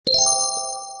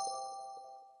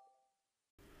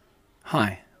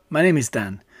Hi, my name is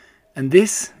Dan, and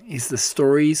this is the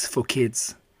Stories for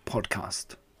Kids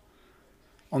podcast.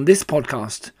 On this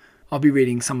podcast, I'll be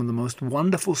reading some of the most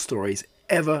wonderful stories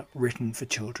ever written for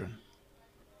children.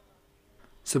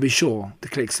 So be sure to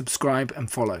click subscribe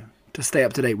and follow to stay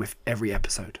up to date with every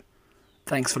episode.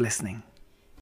 Thanks for listening.